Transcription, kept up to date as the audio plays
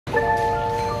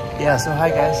Yeah, so hi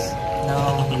guys.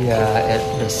 Now we are at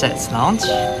the Sets Lounge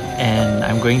and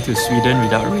I'm going to Sweden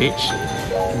without Rage.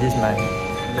 This is my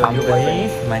company,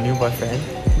 my new boyfriend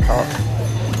called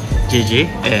JJ,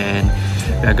 and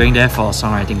we are going there for a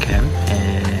songwriting camp.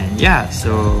 And yeah,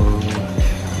 so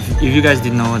if you guys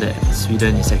didn't know that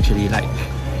Sweden is actually like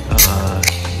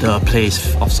the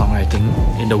place of songwriting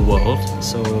in the world,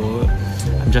 so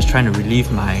I'm just trying to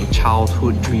relive my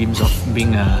childhood dreams of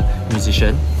being a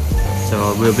musician.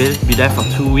 So we'll be there for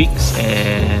 2 weeks,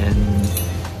 and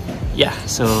yeah,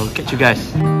 so catch you guys.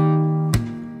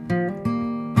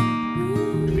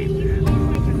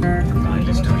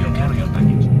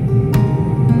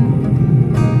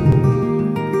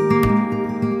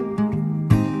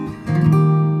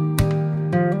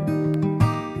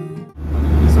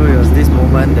 So it was this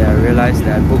moment that I realized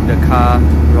that I booked the car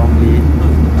wrongly,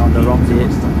 on the wrong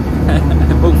date. I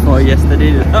booked for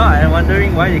yesterday. I'm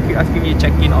wondering why they keep asking me to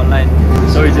check in online.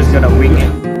 So we're just gonna wing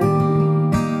it.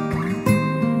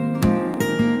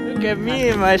 Look at me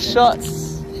in my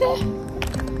shorts.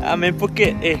 I'm in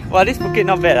Phuket. Hey, wow, this Phuket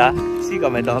not bad. See,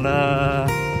 got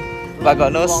McDonald's, but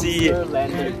got no sea.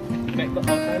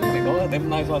 McDonald's damn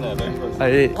nice one.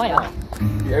 Why?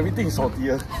 Everything is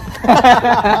saltier.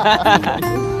 I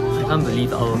can't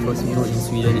believe our first meal in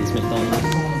Sweden is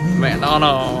McDonald's.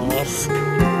 McDonald's.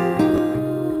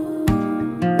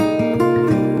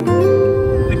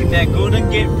 That Golden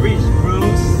Gate Bridge,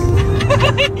 bros.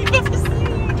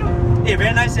 Hey,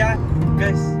 very nice, yeah,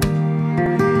 guys.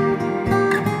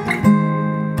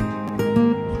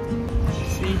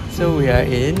 See, so we are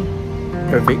in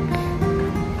Ornskornsvik,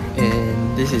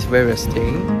 and this is where we're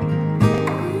staying.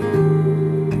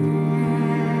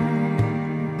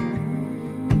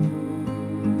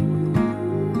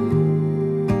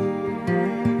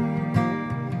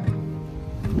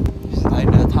 It's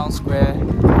like the town square,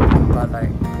 but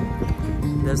like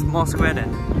there's more square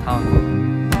than town.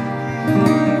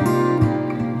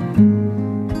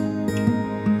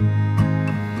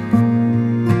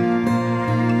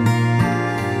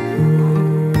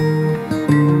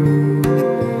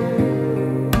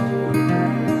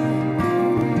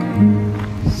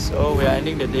 So we are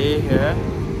ending the day here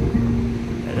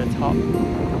at the top.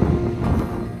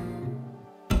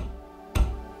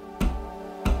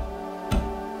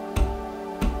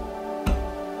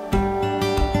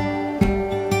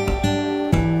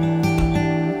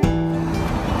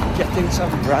 Getting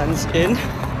some runs in.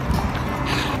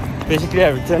 Basically I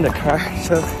returned the car,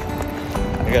 so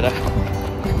I gotta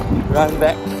run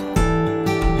back.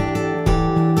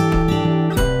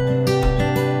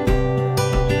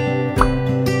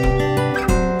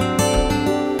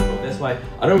 That's why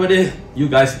I don't know whether you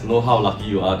guys know how lucky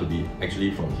you are to be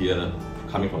actually from here,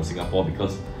 coming from Singapore,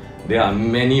 because there are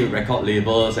many record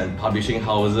labels and publishing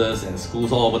houses and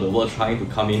schools all over the world trying to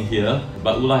come in here.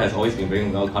 But Ula has always been very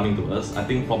welcoming to us. I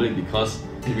think probably because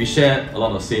we share a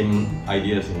lot of same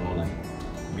ideas, you know, like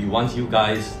we want you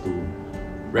guys to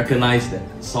recognize that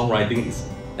songwriting is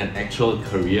an actual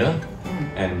career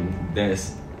and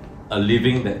there's a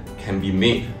living that can be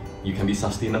made. You can be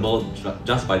sustainable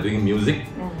just by doing music.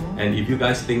 And if you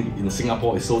guys think in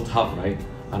Singapore is so tough, right?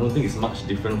 I don't think it's much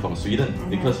different from Sweden,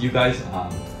 because you guys are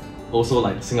also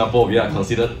like Singapore, we are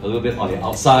considered a little bit on the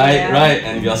outside, right?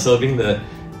 And we are serving the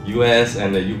US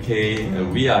and the UK,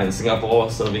 and we are in Singapore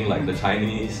serving like the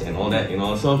Chinese and all that, you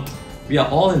know. So we are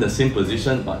all in the same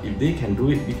position, but if they can do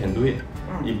it, we can do it.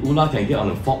 If Ula can get on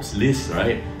the Forbes list,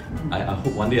 right? I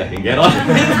hope one day I can get on.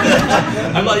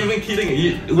 I'm not even kidding.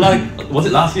 Ula, was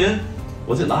it last year?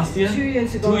 Was it last year? 2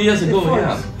 years ago. 2 years ago,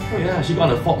 yeah. Yeah, she got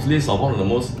on the Forbes list of one of the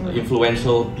most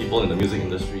influential people in the music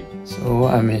industry. So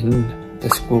I'm in the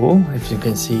school. If you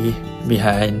can see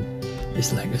behind,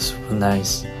 it's like a super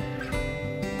nice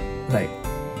like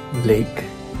lake,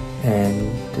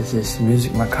 and this is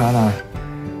MusikMakarna.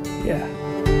 Yeah.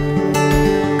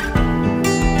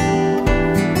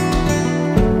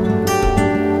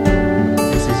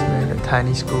 This is where the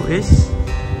tiny school is,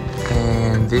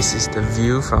 and this is the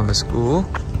view from the school.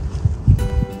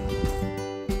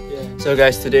 So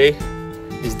guys, today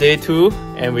is day 2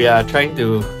 and we are trying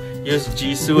to use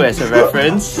Jisoo as a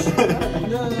reference.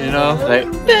 You know,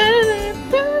 like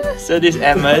so this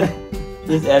Edmund,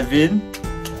 this Edvin,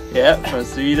 yeah, from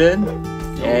Sweden.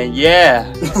 And yeah,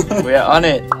 we are on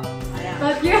it.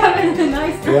 But you're having a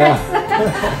nice dress.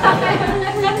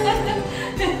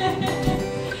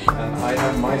 And I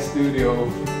have my studio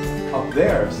up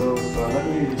there, so let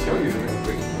me show you real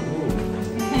quick.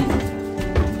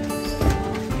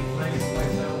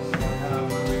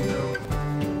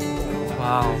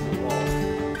 Wow.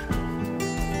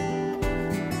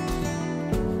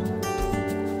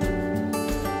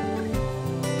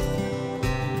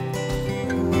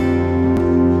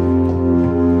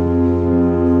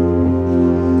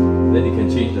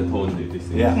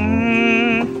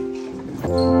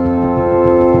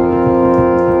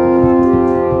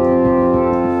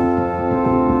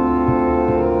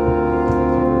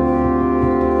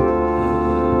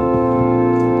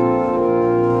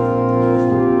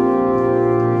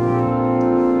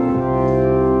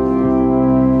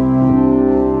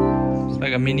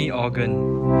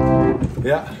 organ.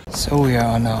 Yeah. So we are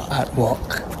on our art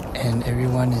walk and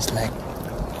everyone is like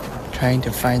trying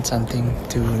to find something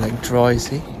to like draw, you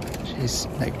see? She's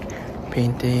like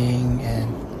painting and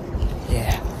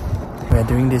yeah. We're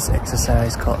doing this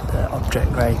exercise called the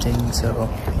object writing, so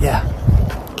yeah.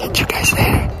 Catch you guys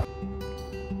there.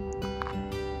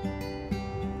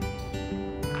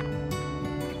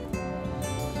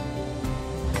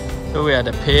 So we are at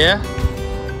the pier.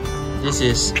 This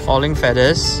is falling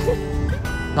feathers,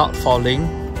 not falling.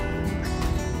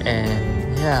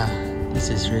 And yeah, this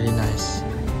is really nice.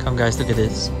 Come guys, look at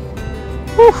this.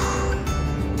 Whew.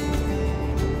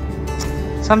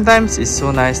 Sometimes it's so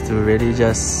nice to really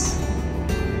just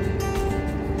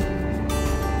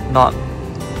not,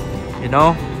 you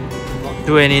know,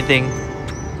 do anything.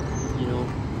 You know.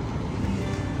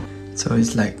 So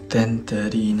it's like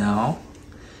 10:30 now.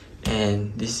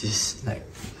 And this is like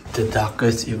the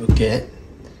darkest it will get.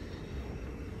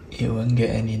 It won't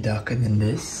get any darker than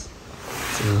this.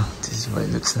 So this is what it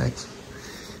looks like.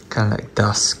 Kind of like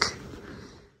dusk.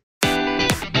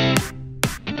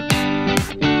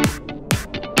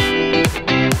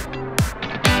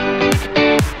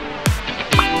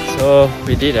 So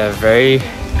we did a very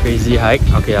crazy hike.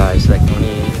 Okay, it's like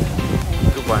only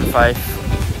 2:5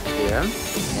 p.m.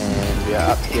 and we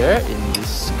are up here in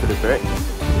this Kuliberg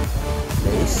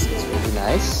place. It's really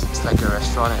nice. It's like a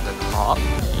restaurant at the top.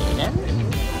 And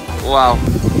wow.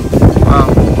 Wow.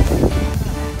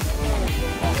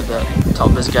 Look at that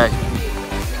topless guy.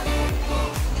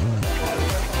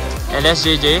 And that's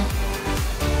JJ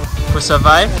who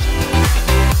survived.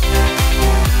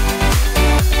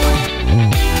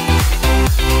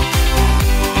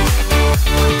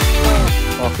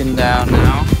 Walking down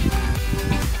now.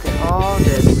 Look at all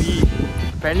that weed.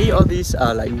 Apparently all these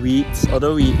are like weeds,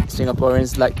 although we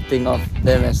Singaporeans like to think of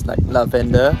them as like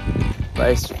lavender,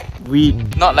 but it's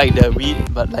weed, not like the weed,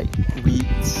 but like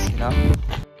weeds, you know.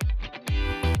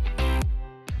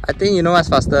 I think you know what's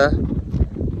faster?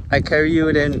 I carry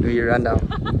you, then we run down.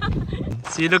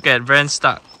 See, look at Brent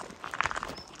stuck,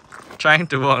 trying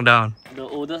to walk down. The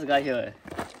oldest guy here,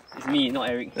 it's me, not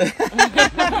Eric.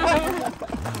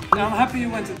 I'm happy you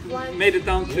made it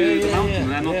down to the mountain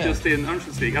and not just in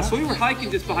Ornskornsvik. I saw you were hiking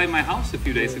just behind my house a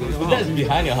few days ago as well. That's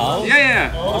behind your house?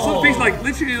 Yeah. I saw a place like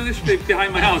literally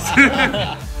behind my house.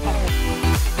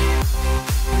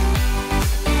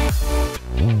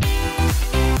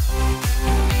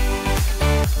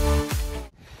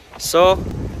 So,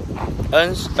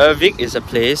 Ornskornsvik is a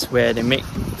place where they make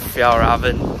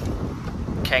fjällräven,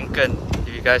 kanken,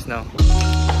 if you guys know.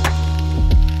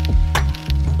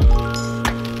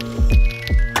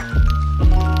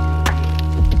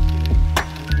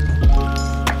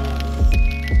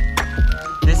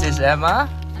 This is Emma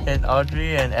and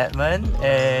Audrey and Edmund,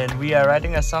 and we are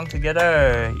writing a song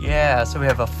together. Yeah, so we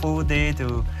have a full day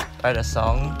to write a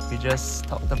song. We just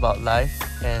talked about life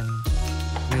and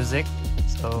music.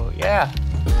 So yeah.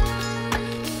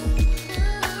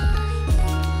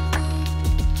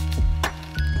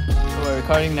 So we're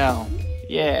recording now.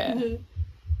 Yeah.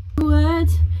 What?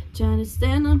 Trying to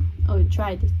stand on. Oh,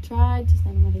 tried to stand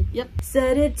on my head. Yep.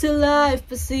 Set it to life,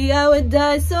 but see how it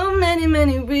dies. So many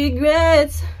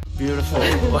regrets. Beautiful.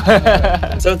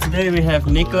 So today we have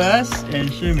Nicholas and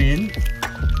Shimin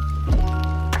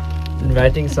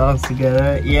writing songs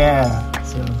together. Yeah.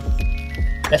 So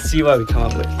let's see what we come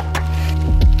up with.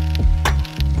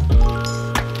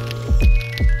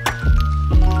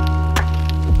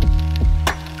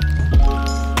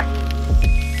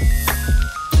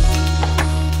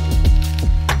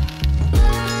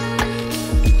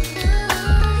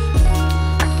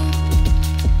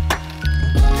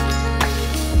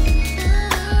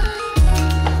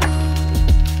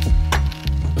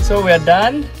 So we're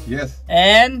done. Yes.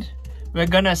 And we're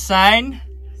gonna sign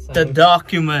the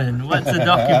document. What's the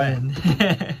document?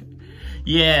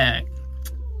 Yeah.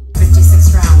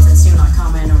 56 rounds and still not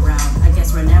coming around. I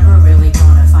guess we're never really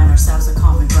gonna find ourselves a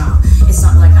common ground. It's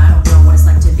not like I don't know what it's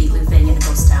like to be living in a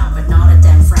ghost town, but not a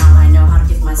damn frown. I know how to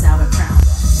give myself a crown.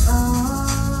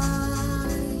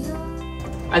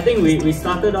 I think we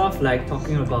started off like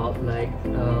talking about like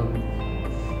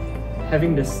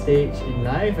having the stage in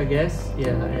life, I guess.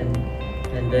 Yeah,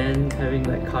 and then having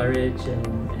like courage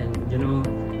and you know,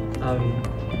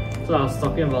 so I was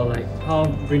talking about like how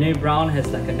Brene Brown has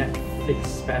like a Netflix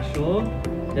special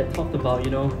that talked about,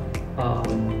 you know,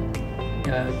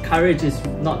 courage is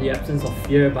not the absence of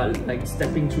fear, but like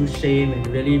stepping through shame and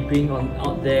really being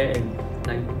out there and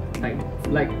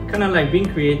like kind of like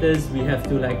being creators. We have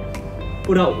to like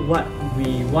put out what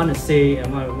we want to say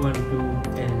and what we want to do,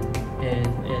 and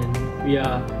we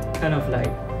are kind of like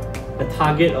a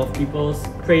target of people's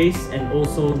praise and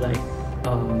also like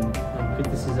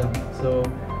criticism. So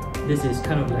this is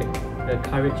kind of like a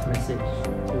courage message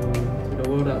to the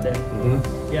world out there.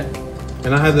 Yeah.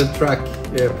 And I had the track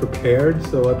prepared,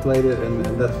 so I played it, and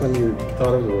that's when you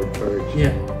thought of the word courage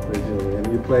originally.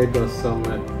 And you played us some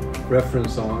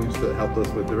reference songs that helped us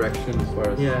with direction as far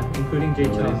as including J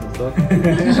melodies and stuff.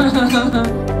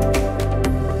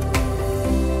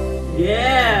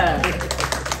 Yeah!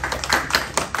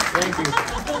 Thank you.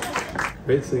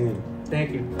 Great singing.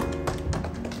 Thank you.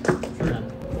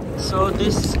 So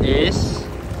this is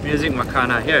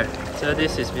MusikMakarna here. So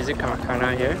this is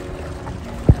MusikMakarna here.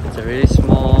 It's a really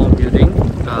small building.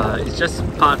 It's just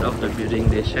part of the building.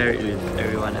 They share it with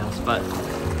everyone else. But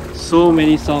so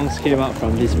many songs came out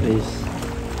from this place.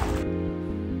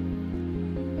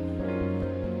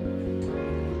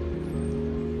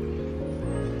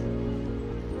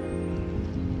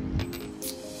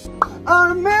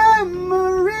 Our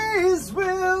memories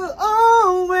will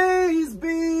always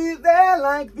be there,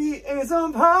 like the ace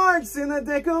of hearts in a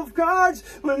deck of cards.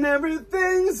 When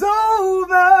everything's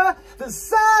over, the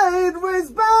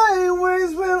sideways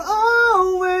byways will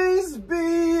always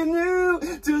be new.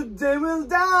 Today we'll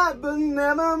die, but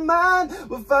never mind,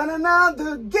 we'll find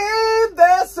another game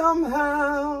there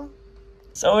somehow.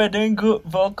 So we're doing good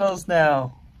vocals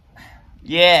now.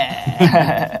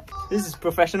 Yeah! This is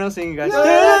professional singing, guys. We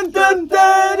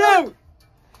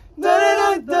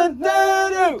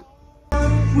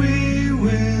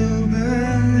will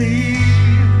believe.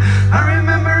 I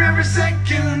remember every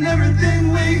second and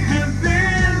everything we have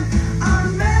been. Our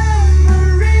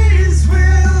memories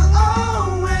will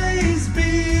always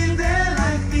be there,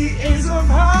 like the ace of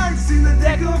hearts in the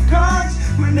deck of cards.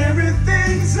 When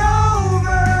everything's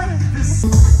over,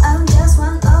 I'm just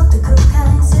one of the good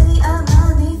kind. Silly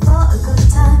around me for a good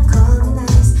time. Call me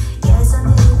nice. Yes, I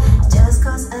mean, just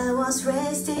cause I was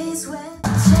raised this way.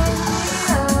 Take me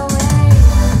away.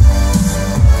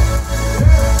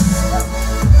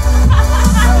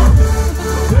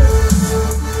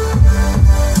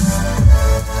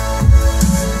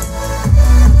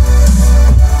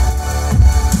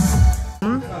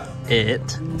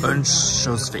 At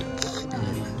Ornskornsvik.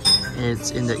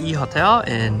 It's in the E Hotel,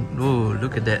 and oh,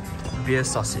 look at that beer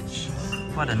sausage.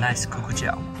 What a nice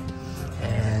kukujiao.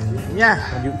 And yeah,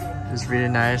 it's really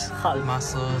nice. Hard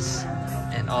muscles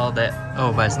and all that.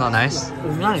 Oh, but it's not nice.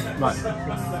 It's nice, but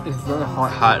it's very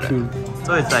hot. Hard.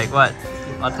 So it's like what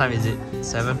time is it?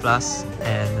 7 plus,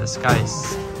 and the sky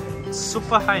is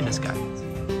super high in the sky.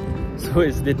 So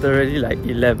it's literally like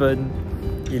 11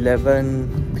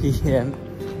 p.m.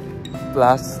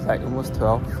 plus like almost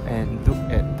 12, and look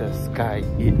at the sky.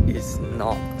 It is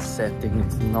not setting,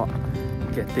 it's not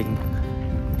getting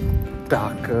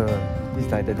darker.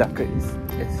 It's like the darker as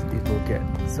it will get.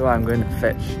 So I'm going to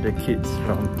fetch the kids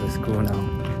from the school now.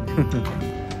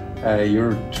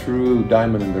 You're a true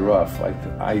diamond in the rough.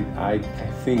 I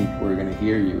think we're gonna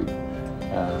hear you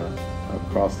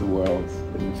across the world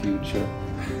in the future.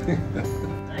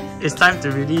 It's time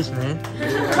to release, man. You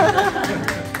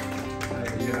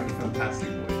have a fantastic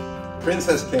voice.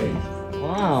 Princess Cake.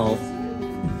 Wow.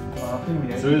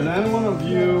 So is any one of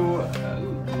you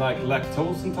like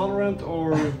lactose intolerant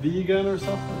or vegan or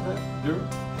something like that?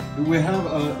 Do we have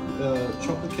a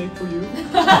chocolate cake for you?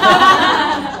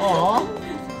 Aww.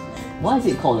 Why is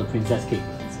it called a princess cake?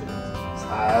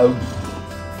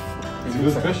 It's a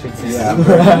good question. Yeah.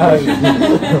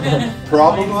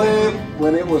 Probably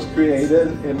when it was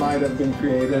created, it might have been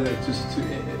created just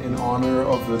in honor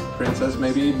of the princess.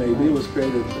 Maybe it was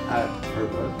created at her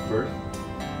birth.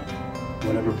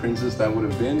 Whatever princess that would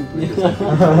have been. So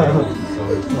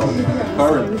it's probably a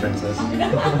current princess.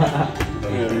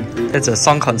 It's a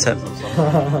song concept.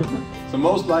 So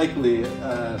most likely,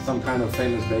 some kind of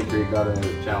famous bakery got a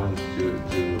challenge to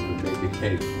make a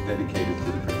cake dedicated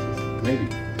to the princess. Maybe.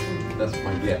 That's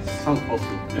my guess. Sounds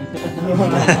possible.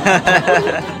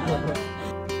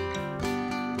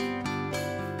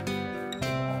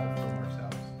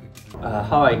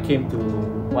 How I came to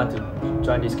want to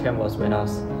join this camp was when I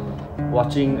was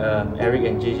watching Eric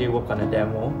and JJ work on a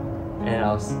demo, and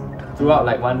I was throughout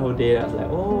like one whole day I was like,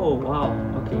 oh wow,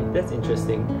 okay, that's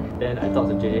interesting. Then I thought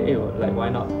to JJ, hey, like why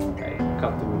not like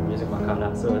come to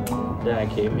MusikMakarna? So then I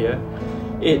came here.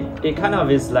 It kind of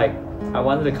is like I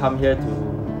wanted to come here to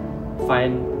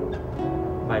find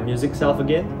my music self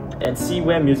again and see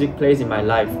where music plays in my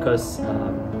life, because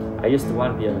I used to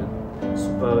want to be a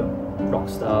super rock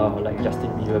star or like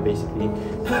Justin Bieber basically.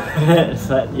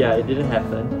 But yeah, it didn't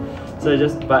happen. So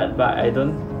but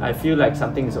I feel like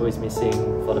something is always missing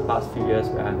for the past few years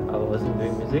where I wasn't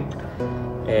doing music,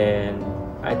 and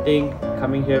I think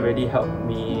coming here really helped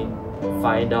me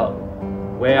find out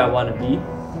where I want to be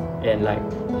and like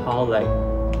how like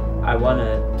I want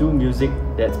to do music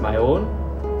that's my own,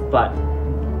 but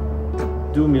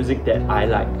do music that I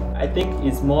like. I think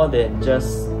it's more than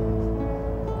just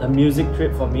a music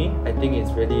trip for me. I think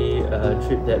it's really a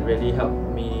trip that really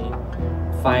helped me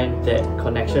find that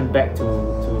connection back to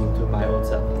my own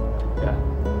self. Yeah,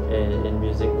 in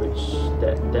music, which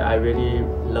that I really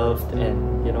loved,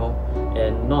 and you know,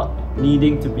 and not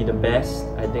needing to be the best.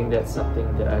 I think that's something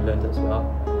that I learned as well.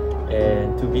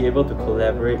 And to be able to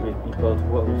collaborate with people, to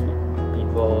work with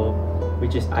people,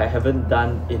 which is I haven't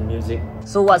done in music.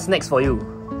 So what's next for you?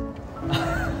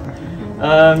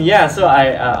 Yeah, so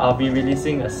I'll be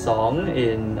releasing a song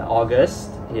in August.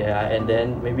 Yeah, and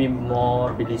then maybe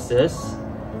more releases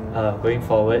going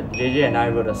forward. JJ and I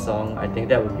wrote a song. I think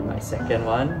that would be my second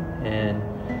one. And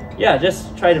yeah,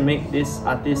 just try to make this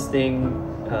artist thing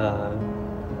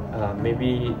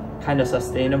maybe kind of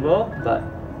sustainable, but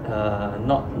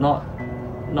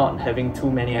not having too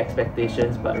many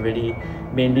expectations, but really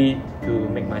mainly to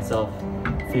make myself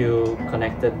feel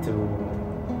connected to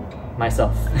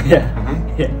myself. Yeah.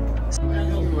 Yeah.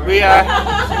 We are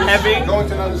having Going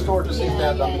to another store to see if they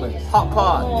have dumplings. hot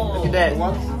pot. Look at that.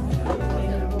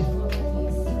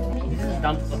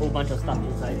 Dump a whole bunch of stuff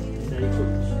inside. Very cool.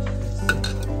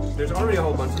 There's already a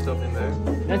whole bunch of stuff in there.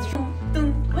 That's true.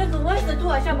 Where's the two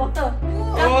Aisha bottle?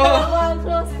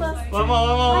 Close. One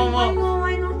more.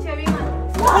 Why not cherry one?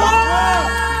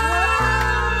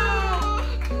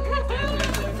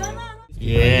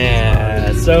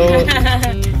 Yeah, so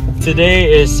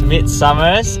today is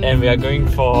Midsummer's and we are going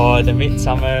for the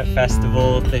Midsummer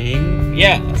Festival thing.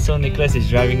 Yeah, so Nicholas is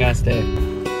driving us there.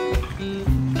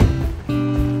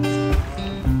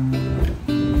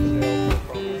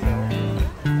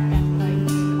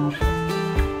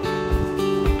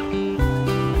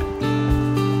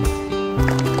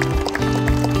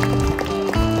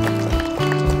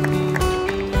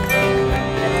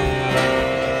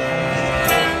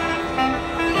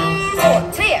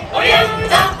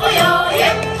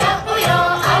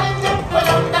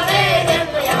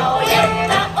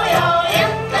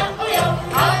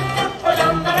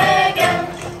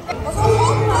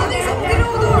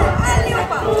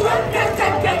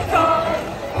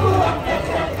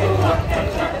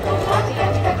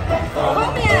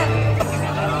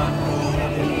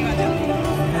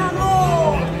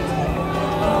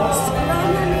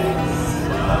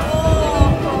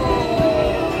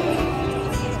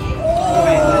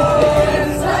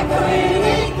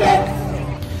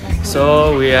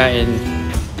 So we are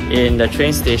in the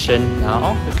train station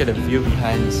now. Look at the view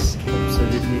behind, it's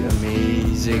absolutely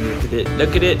amazing.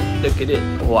 Look at it.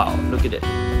 Wow, look at it.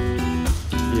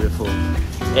 Beautiful.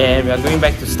 And we are going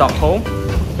back to Stockholm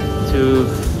to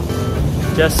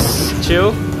just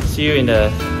chill. See you in the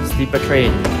sleeper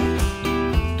train.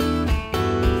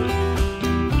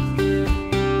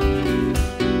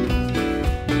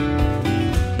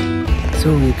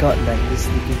 So we got like this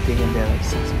sleeping thing and there are like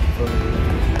 6 people.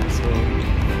 So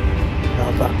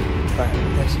but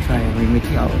let's try. We're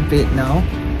making our bed now.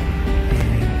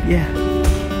 And yeah.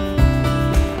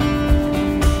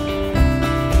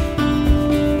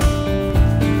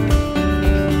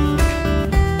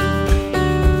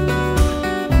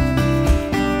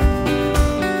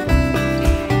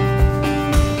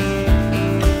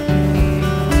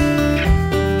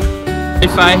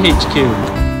 Lipa HQ.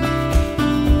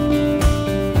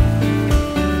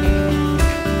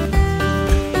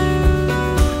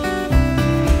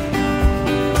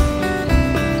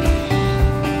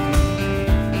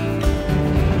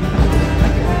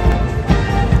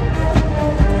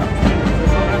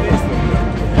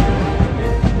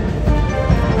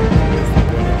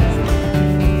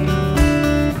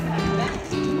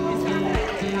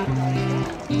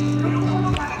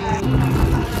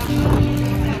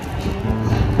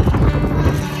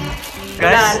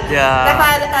 Guys,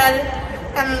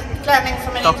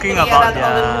 talking about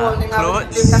their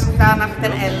clothes.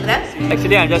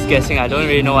 Actually, I'm just guessing. I don't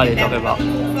really know what they talk about.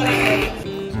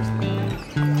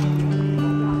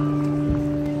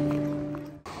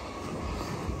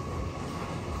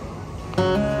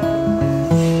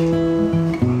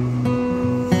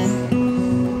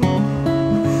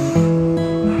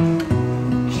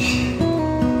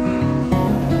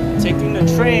 Taking the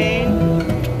train.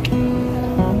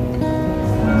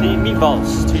 2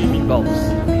 meatballs.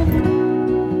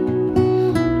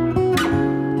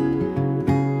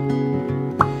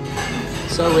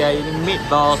 So we are eating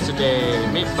meatballs today.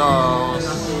 Meatballs.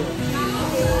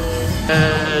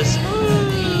 Yes.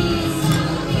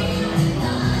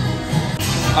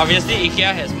 Obviously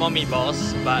IKEA has more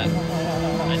meatballs, but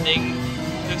I think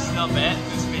looks not bad.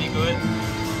 Looks pretty good.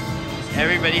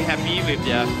 Everybody happy with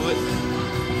their food.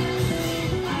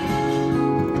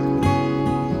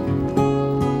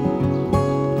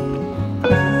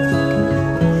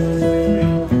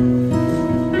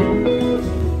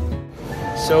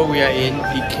 So we are in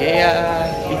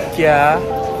IKEA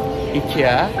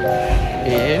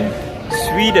in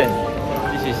Sweden.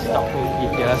 This is Stockholm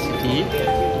IKEA city,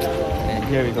 and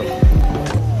here we go.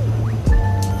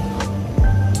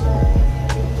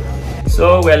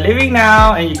 So we're leaving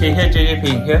now, and you can hear JJ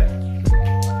playing here.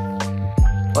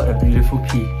 What a beautiful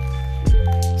pea.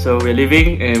 So we're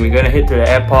leaving and we're gonna head to the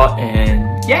airport,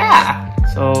 and yeah!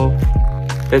 So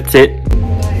that's it.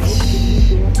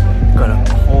 Got a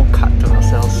whole cut to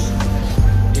ourselves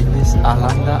in this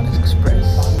Arlanda Express.